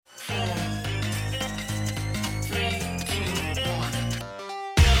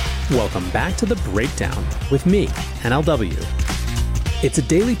Welcome back to The Breakdown with me, NLW. It's a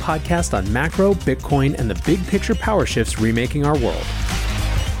daily podcast on macro, Bitcoin, and the big picture power shifts remaking our world.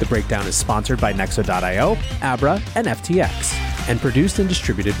 The Breakdown is sponsored by Nexo.io, Abra, and FTX, and produced and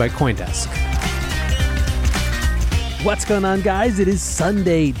distributed by CoinDesk. What's going on, guys? It is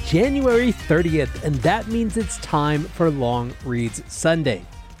Sunday, January 30th, and that means it's time for Long Reads Sunday.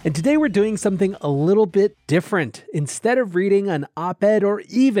 And today we're doing something a little bit different. Instead of reading an op-ed or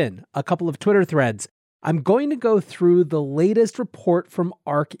even a couple of Twitter threads, I'm going to go through the latest report from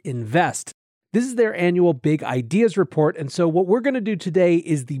ARK Invest. This is their annual Big Ideas report, and so what we're going to do today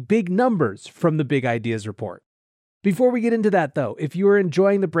is the big numbers from the Big Ideas report. Before we get into that, though, if you are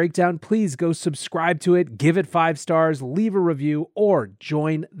enjoying the breakdown, please go subscribe to it, give it 5 stars, leave a review, or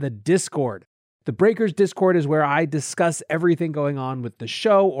join the Discord. The Breakers Discord is where I discuss everything going on with the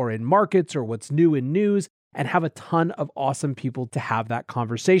show or in markets or what's new in news and have a ton of awesome people to have that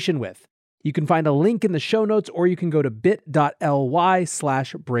conversation with. You can find a link in the show notes or you can go to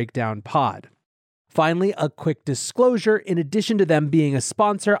bit.ly/breakdownpod. Finally, a quick disclosure. In addition to them being a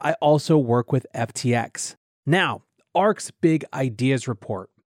sponsor, I also work with FTX. Now, ARK's Big Ideas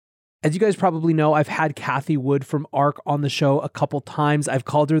report. As you guys probably know, I've had Cathie Wood from ARK on the show a couple times. I've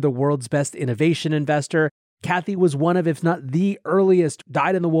called her the world's best innovation investor. Cathie was one of, if not the earliest,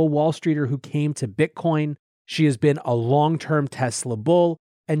 dyed-in-the-wool Wall Streeter who came to Bitcoin. She has been a long-term Tesla bull,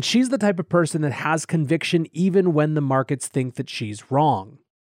 and she's the type of person that has conviction even when the markets think that she's wrong.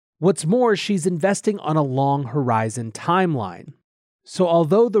 What's more, she's investing on a long horizon timeline. So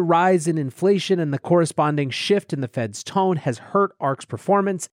although the rise in inflation and the corresponding shift in the Fed's tone has hurt ARK's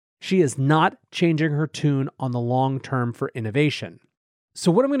performance, she is not changing her tune on the long term for innovation. So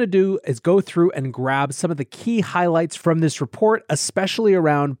what I'm going to do is go through and grab some of the key highlights from this report, especially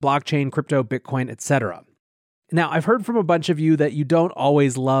around blockchain, crypto, Bitcoin, etc. Now, I've heard from a bunch of you that you don't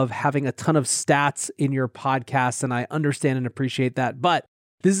always love having a ton of stats in your podcasts, and I understand and appreciate that, but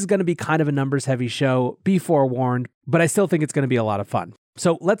this is going to be kind of a numbers-heavy show, be forewarned, but I still think it's going to be a lot of fun.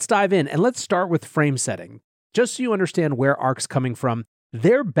 So let's dive in, and let's start with frame setting. Just so you understand where ARK's coming from,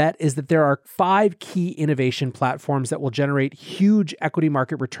 their bet is that there are 5 key innovation platforms that will generate huge equity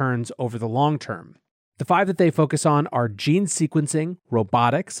market returns over the long term. The 5 that they focus on are gene sequencing,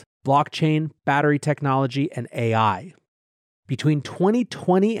 robotics, blockchain, battery technology, and AI. Between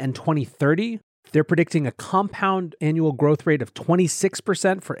 2020 and 2030, they're predicting a compound annual growth rate of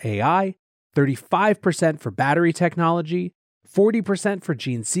 26% for AI, 35% for battery technology, 40% for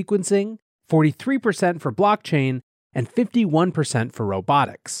gene sequencing, 43% for blockchain, and 51% for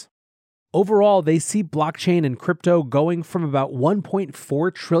robotics. Overall, they see blockchain and crypto going from about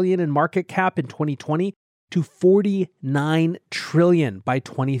 $1.4 trillion in market cap in 2020 to $49 trillion by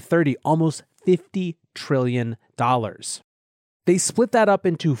 2030, almost $50 trillion. They split that up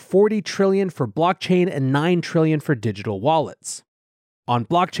into $40 trillion for blockchain and $9 trillion for digital wallets. On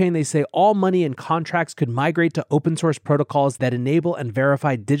blockchain, they say all money and contracts could migrate to open source protocols that enable and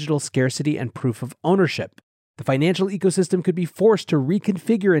verify digital scarcity and proof of ownership. The financial ecosystem could be forced to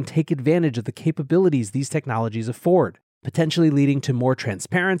reconfigure and take advantage of the capabilities these technologies afford, potentially leading to more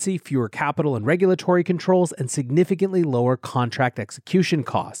transparency, fewer capital and regulatory controls, and significantly lower contract execution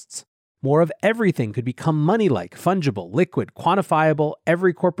costs. More of everything could become money-like, fungible, liquid, quantifiable.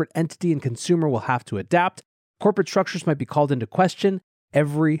 Every corporate entity and consumer will have to adapt. Corporate structures might be called into question.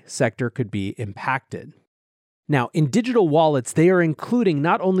 Every sector could be impacted. Now, in digital wallets, they are including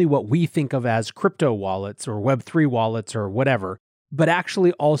not only what we think of as crypto wallets or Web3 wallets or whatever, but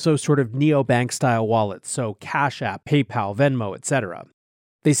actually also sort of neobank style wallets, so Cash App, PayPal, Venmo, etc.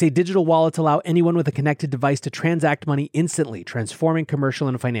 They say digital wallets allow anyone with a connected device to transact money instantly, transforming commercial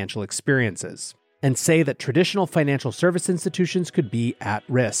and financial experiences, and say that traditional financial service institutions could be at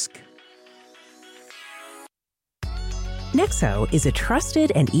risk. Nexo is a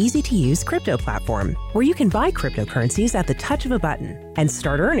trusted and easy-to-use crypto platform where you can buy cryptocurrencies at the touch of a button and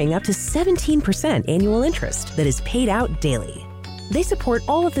start earning up to 17% annual interest that is paid out daily. They support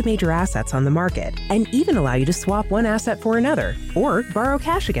all of the major assets on the market and even allow you to swap one asset for another or borrow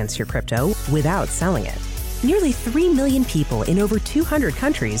cash against your crypto without selling it. Nearly 3 million people in over 200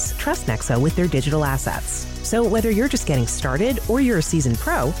 countries trust Nexo with their digital assets. So whether you're just getting started or you're a seasoned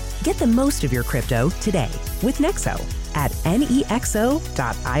pro, get the most of your crypto today with Nexo at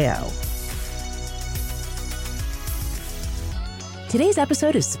nexo.io. Today's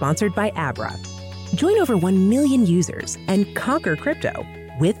episode is sponsored by Abra. Join over 1 million users and conquer crypto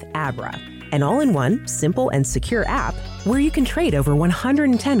with Abra. an all-in-one, simple, and secure app where you can trade over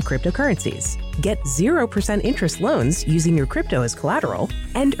 110 cryptocurrencies, get 0% interest loans using your crypto as collateral,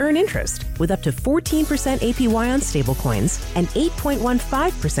 and earn interest with up to 14% APY on stablecoins and 8.15%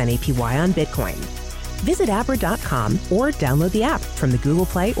 APY on Bitcoin. Visit Abra.com or download the app from the Google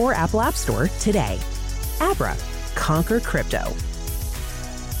Play or Apple App Store today. Abra, conquer crypto.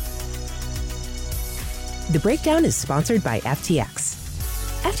 The Breakdown is sponsored by FTX.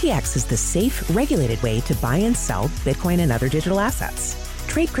 FTX is the safe, regulated way to buy and sell Bitcoin and other digital assets.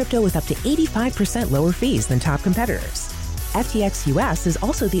 Trade crypto with up to 85% lower fees than top competitors. FTX US is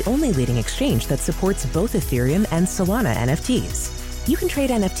also the only leading exchange that supports both Ethereum and Solana NFTs. You can trade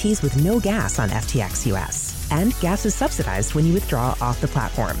NFTs with no gas on FTX US, and gas is subsidized when you withdraw off the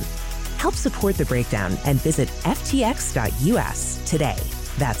platform. Help support The Breakdown and visit ftx.us today.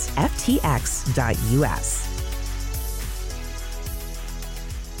 That's ftx.us.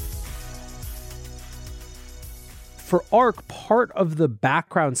 For ARK, part of the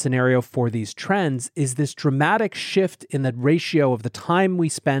background scenario for these trends is this dramatic shift in the ratio of the time we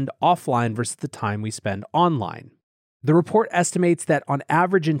spend offline versus the time we spend online. The report estimates that on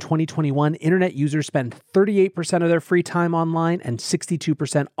average in 2021, internet users spend 38% of their free time online and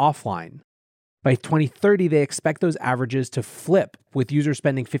 62% offline. By 2030, they expect those averages to flip, with users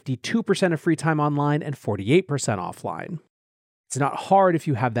spending 52% of free time online and 48% offline. It's not hard if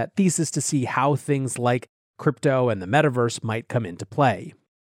you have that thesis to see how things like crypto and the metaverse might come into play.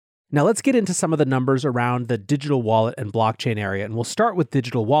 Now let's get into some of the numbers around the digital wallet and blockchain area, and we'll start with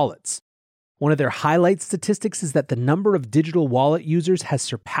digital wallets. One of their highlight statistics is that the number of digital wallet users has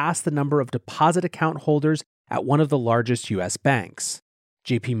surpassed the number of deposit account holders at one of the largest US banks.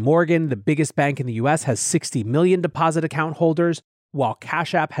 JP Morgan, the biggest bank in the US, has 60 million deposit account holders, while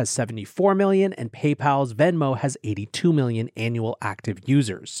Cash App has 74 million and PayPal's Venmo has 82 million annual active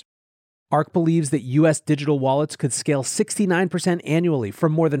users. ARK believes that US digital wallets could scale 69% annually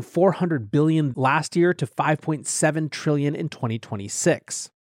from more than $400 billion last year to $5.7 trillion in 2026.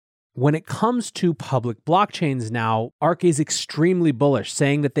 When it comes to public blockchains now, ARK is extremely bullish,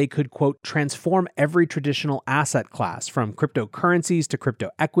 saying that they could, quote, transform every traditional asset class, from cryptocurrencies to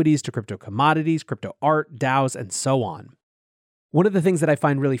crypto equities to crypto commodities, crypto art, DAOs, and so on. One of the things that I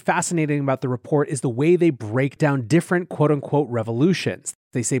find really fascinating about the report is the way they break down different quote-unquote revolutions.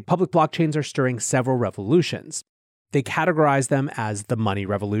 They say public blockchains are stirring several revolutions. They categorize them as the money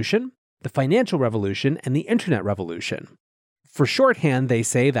revolution, the financial revolution, and the internet revolution. For shorthand, they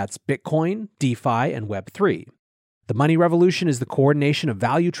say that's Bitcoin, DeFi, and Web3. The money revolution is the coordination of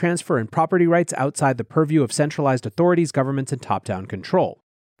value transfer and property rights outside the purview of centralized authorities, governments, and top-down control,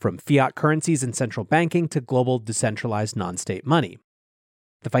 from fiat currencies and central banking to global decentralized non-state money.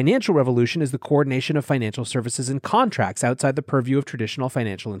 The financial revolution is the coordination of financial services and contracts outside the purview of traditional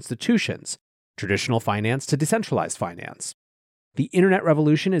financial institutions, traditional finance to decentralized finance. The internet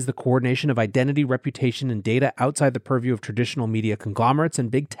revolution is the coordination of identity, reputation, and data outside the purview of traditional media conglomerates and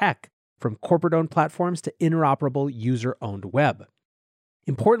big tech, from corporate-owned platforms to interoperable user-owned web.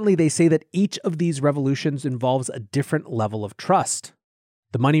 Importantly, they say that each of these revolutions involves a different level of trust.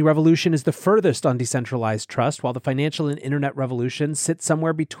 The money revolution is the furthest on decentralized trust, while the financial and internet revolution sit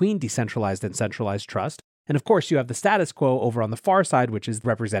somewhere between decentralized and centralized trust. And of course, you have the status quo over on the far side, which is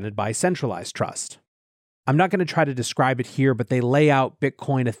represented by centralized trust. I'm not going to try to describe it here, but they lay out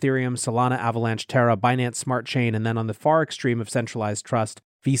Bitcoin, Ethereum, Solana, Avalanche, Terra, Binance Smart Chain, and then on the far extreme of centralized trust,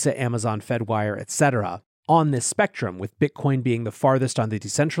 Visa, Amazon, Fedwire, etc., on this spectrum, with Bitcoin being the farthest on the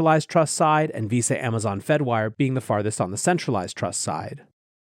decentralized trust side and Visa, Amazon, Fedwire being the farthest on the centralized trust side.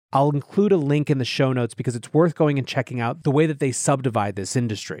 I'll include a link in the show notes because it's worth going and checking out the way that they subdivide this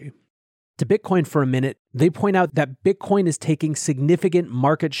industry. To Bitcoin for a minute, they point out that Bitcoin is taking significant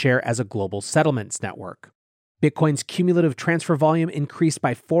market share as a global settlements network. Bitcoin's cumulative transfer volume increased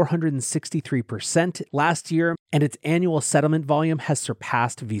by 463% last year, and its annual settlement volume has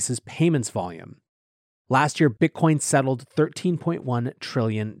surpassed Visa's payments volume. Last year, Bitcoin settled $13.1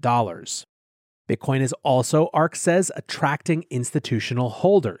 trillion. Bitcoin is also, ARK says, attracting institutional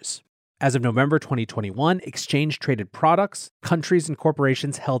holders. As of November 2021, exchange-traded products, countries, and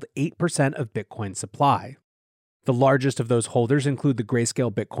corporations held 8% of Bitcoin supply. The largest of those holders include the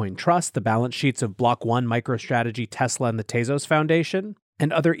Grayscale Bitcoin Trust, the balance sheets of Block One, MicroStrategy, Tesla, and the Tezos Foundation,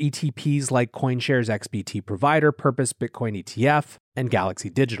 and other ETPs like CoinShares XBT Provider, Purpose Bitcoin ETF, and Galaxy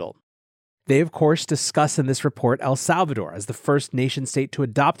Digital. They, of course, discuss in this report El Salvador as the first nation-state to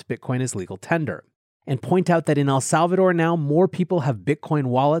adopt Bitcoin as legal tender, and point out that in El Salvador now more people have Bitcoin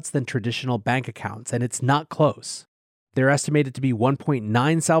wallets than traditional bank accounts, and it's not close. They're estimated to be 1.9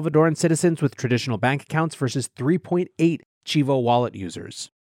 Salvadoran citizens with traditional bank accounts versus 3.8 Chivo wallet users.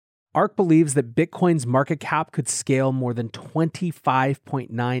 ARK believes that Bitcoin's market cap could scale more than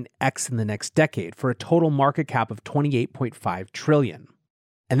 25.9x in the next decade for a total market cap of 28.5 trillion.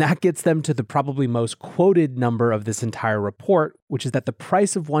 And that gets them to the probably most quoted number of this entire report, which is that the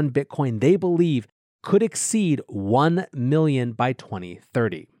price of one Bitcoin they believe could exceed 1 million by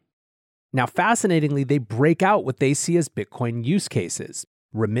 2030. Now, fascinatingly, they break out what they see as Bitcoin use cases: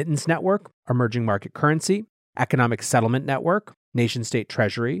 remittance network, emerging market currency, economic settlement network, nation-state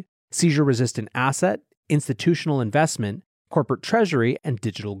treasury, seizure-resistant asset, institutional investment, corporate treasury, and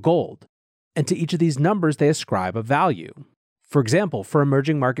digital gold. And to each of these numbers, they ascribe a value. For example, for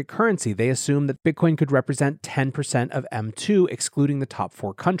emerging market currency, they assume that Bitcoin could represent 10% of M2, excluding the top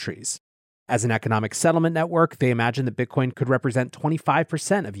 4 countries. As an economic settlement network, they imagine that Bitcoin could represent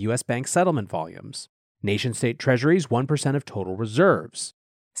 25% of US bank settlement volumes. Nation-state treasuries, 1% of total reserves.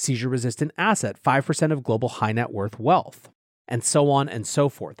 Seizure-resistant asset, 5% of global high net worth wealth. And so on and so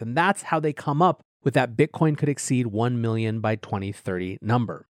forth. And that's how they come up with that Bitcoin could exceed 1 million by 2030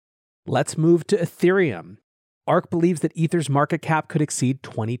 number. Let's move to Ethereum. ARK believes that Ether's market cap could exceed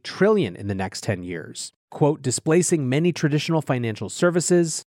 20 trillion in the next 10 years, quote, displacing many traditional financial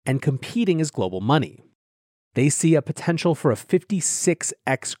services and competing as global money. They see a potential for a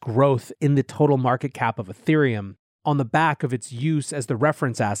 56x growth in the total market cap of Ethereum on the back of its use as the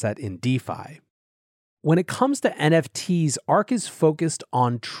reference asset in DeFi. When it comes to NFTs, ARK is focused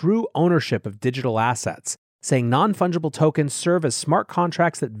on true ownership of digital assets, saying non-fungible tokens serve as smart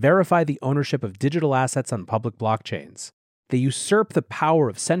contracts that verify the ownership of digital assets on public blockchains. They usurp the power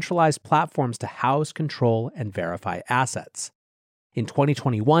of centralized platforms to house, control, and verify assets. In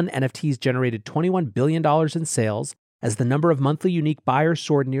 2021, NFTs generated $21 billion in sales as the number of monthly unique buyers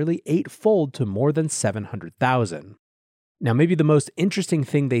soared nearly 8-fold to more than 700,000. Now, maybe the most interesting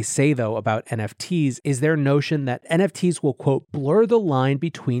thing they say, though, about NFTs is their notion that NFTs will, quote, blur the line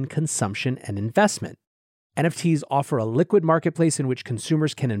between consumption and investment. NFTs offer a liquid marketplace in which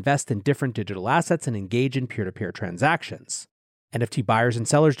consumers can invest in different digital assets and engage in peer-to-peer transactions. NFT buyers and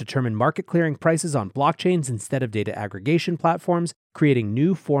sellers determine market clearing prices on blockchains instead of data aggregation platforms, creating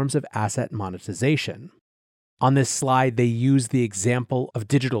new forms of asset monetization. On this slide, they use the example of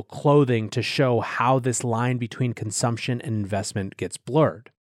digital clothing to show how this line between consumption and investment gets blurred.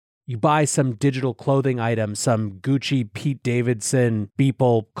 You buy some digital clothing item, some Gucci, Pete Davidson,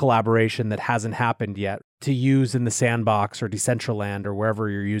 Beeple collaboration that hasn't happened yet to use in the Sandbox or Decentraland or wherever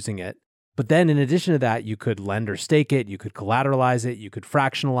you're using it. But then in addition to that, you could lend or stake it, you could collateralize it, you could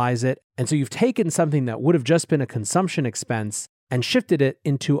fractionalize it. And so you've taken something that would have just been a consumption expense and shifted it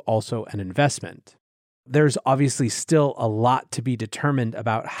into also an investment. There's obviously still a lot to be determined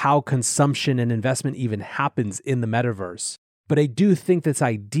about how consumption and investment even happens in the metaverse. But I do think this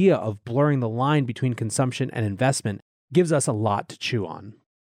idea of blurring the line between consumption and investment gives us a lot to chew on.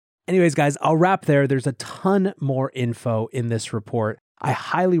 Anyways, guys, I'll wrap there. There's a ton more info in this report. I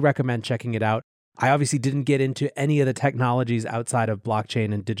highly recommend checking it out. I obviously didn't get into any of the technologies outside of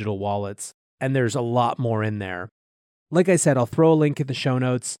blockchain and digital wallets, and there's a lot more in there. Like I said, I'll throw a link in the show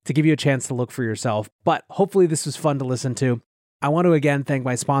notes to give you a chance to look for yourself, but hopefully this was fun to listen to. I want to again thank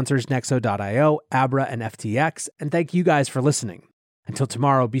my sponsors, Nexo.io, Abra, and FTX, and thank you guys for listening. Until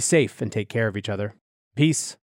tomorrow, be safe and take care of each other. Peace.